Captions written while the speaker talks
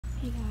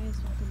Hey guys,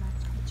 welcome back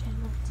to my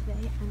channel.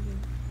 Today I'm going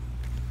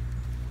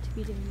to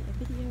be doing a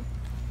video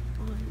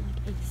on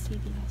like a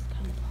CVS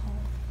kind of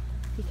haul,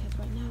 because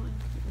right now I'm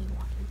currently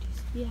walking to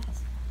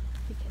CVS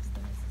because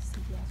there is a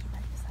CVS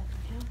right beside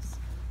my house.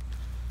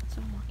 So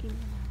I'm walking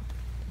around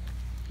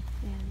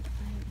and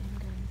I am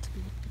going to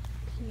be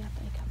picking up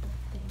a couple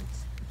of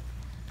things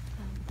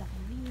that I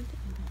need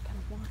and I kind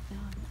of want, and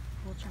I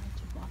will try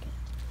to vlog it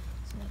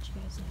so let you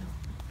guys know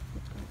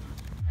what's going on.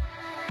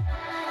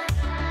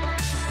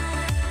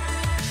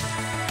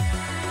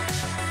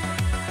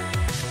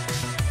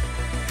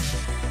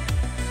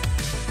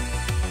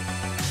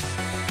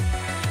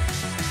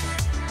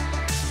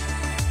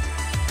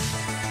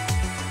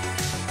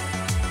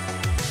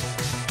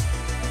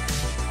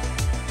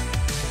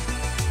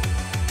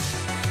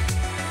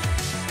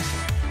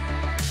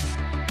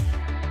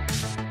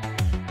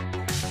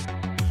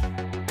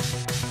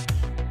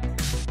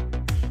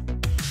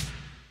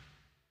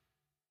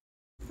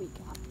 We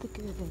got the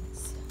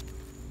goods.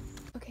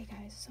 Okay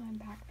guys, so I'm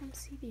back from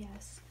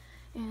CVS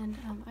and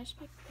I just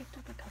picked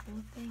up a couple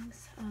of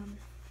things. So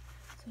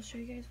I'll show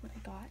you guys what I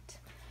got.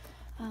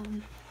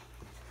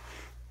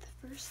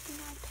 The first thing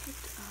I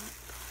picked up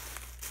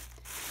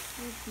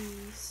were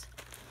these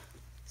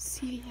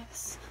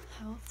CVS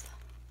Health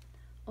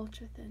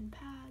Ultra Thin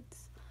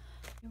Pads.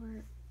 They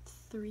were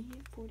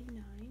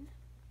 $3.49.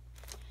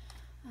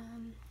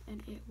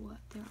 And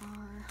there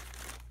are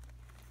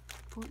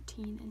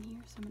 14 in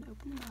here, so I'm gonna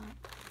open them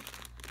up.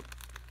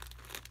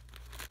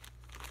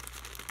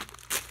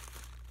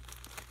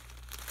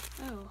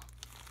 Oh,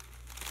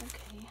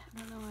 okay. I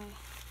don't know why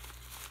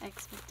I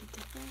expected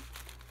different.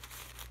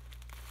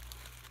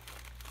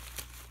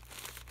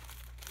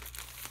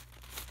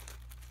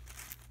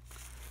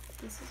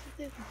 This is what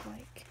they look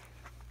like.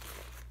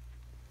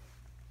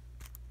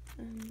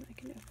 I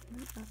can open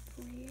them up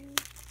for you.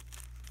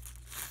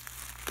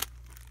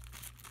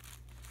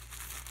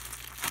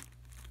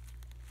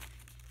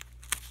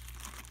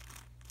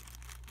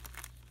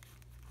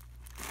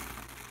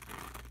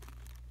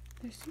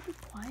 They're super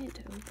quiet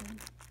to open,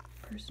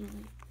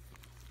 personally.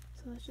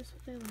 So that's just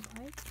what they look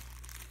like.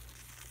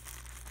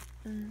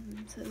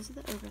 So those are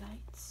the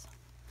overnights.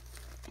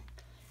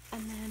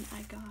 And then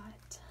I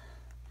got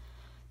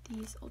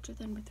these ultra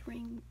thin with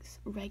rings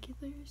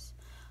regulars.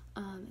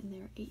 And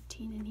there are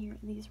 18 in here.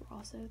 And these were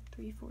also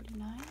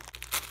 $3.49.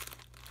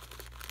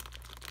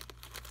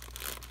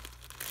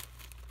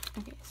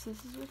 Okay, so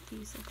this is what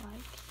these look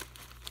like.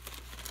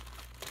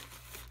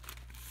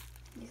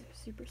 These are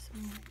super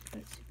small,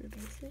 but super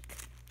basic.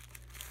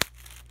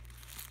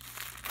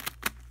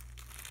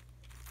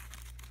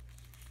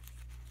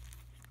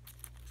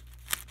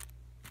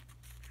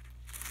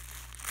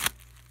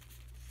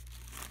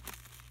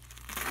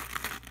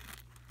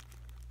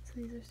 So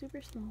these are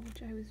super small,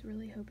 which I was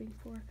really hoping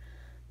for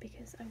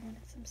because I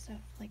wanted some stuff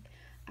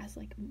as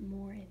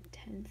more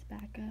intense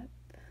backup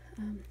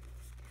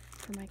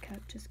for my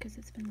cup, just because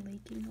it's been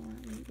leaking a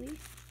lot lately.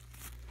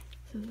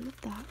 So this is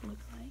what that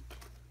looks like.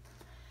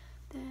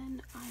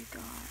 Then I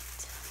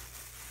got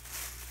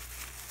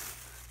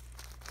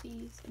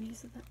these, and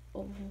these are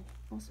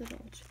also the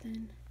ultra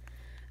thin,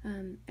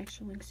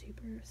 extra long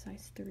super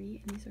size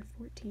 3, and these are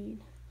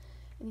 14,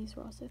 and these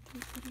were also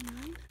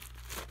 $3.49.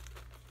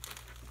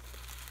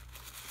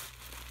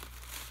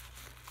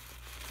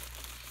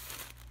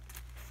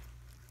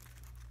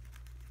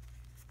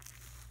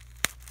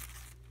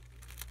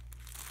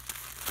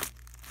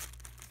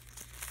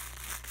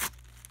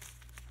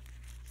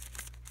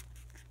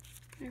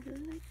 I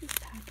really like this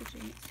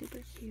packaging, it's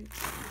super cute.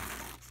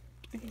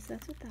 Okay, so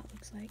that's what that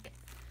looks like.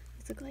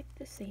 These look like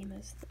the same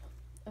as the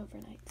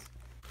overnights.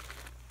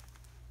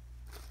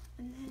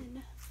 And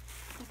then,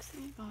 next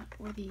thing I got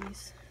were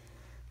these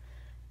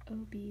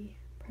OB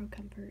Pro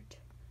Comfort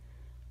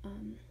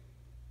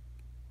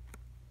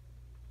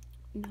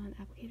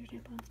non-applicator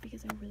tampons,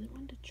 because I really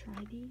wanted to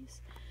try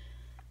these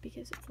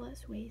because it's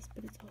less waste,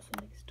 but it's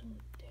also still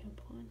a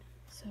tampon.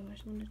 So I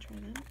just wanted to try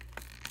them.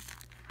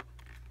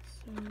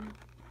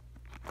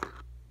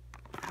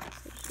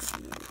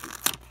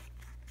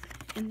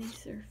 And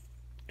these are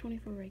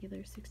 24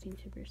 regular, 16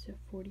 super, so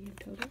 40 in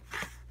total.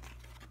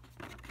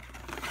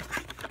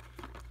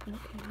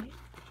 Okay.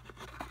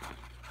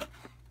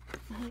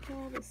 I like how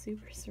all the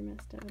supers are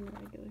messed up and the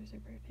regulars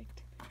are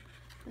perfect.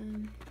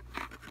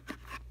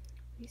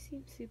 These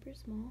seem super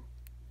small,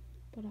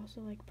 but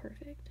also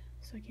perfect,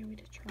 so I can't wait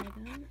to try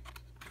them.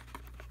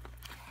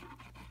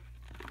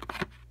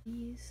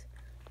 These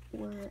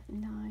were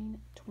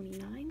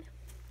 $9.29.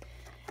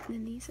 And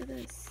then these are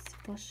the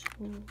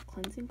flushable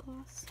cleansing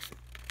cloths.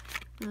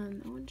 I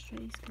wanted to try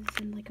these because it's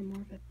in a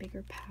more of a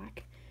bigger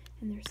pack,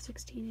 and there's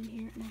 16 in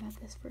here, and I got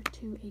this for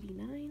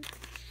 $2.89.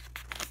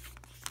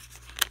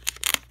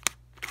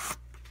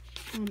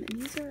 And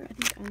these are, I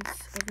think,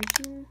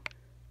 original.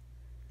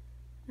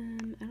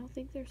 I don't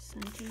think they're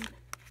scented.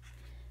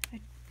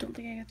 I don't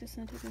think I got the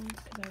scented ones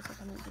because I was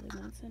I don't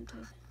really want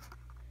scented.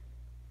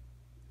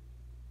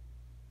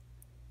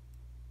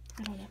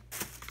 I don't know.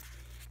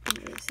 I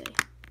can't really say.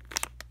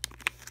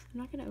 I'm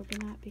not going to open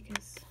that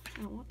because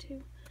I don't want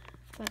to,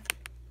 but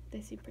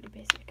they seem pretty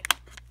basic.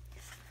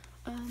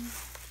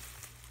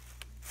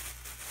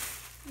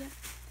 Yeah,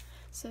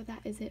 so that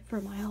is it for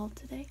my haul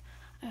today.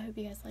 I hope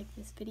you guys liked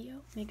this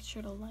video. Make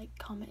sure to like,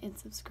 comment, and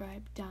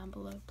subscribe down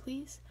below,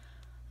 please.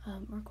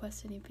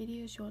 Request any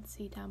videos you want to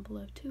see down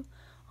below too.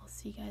 I'll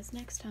see you guys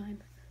next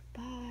time.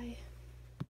 Bye.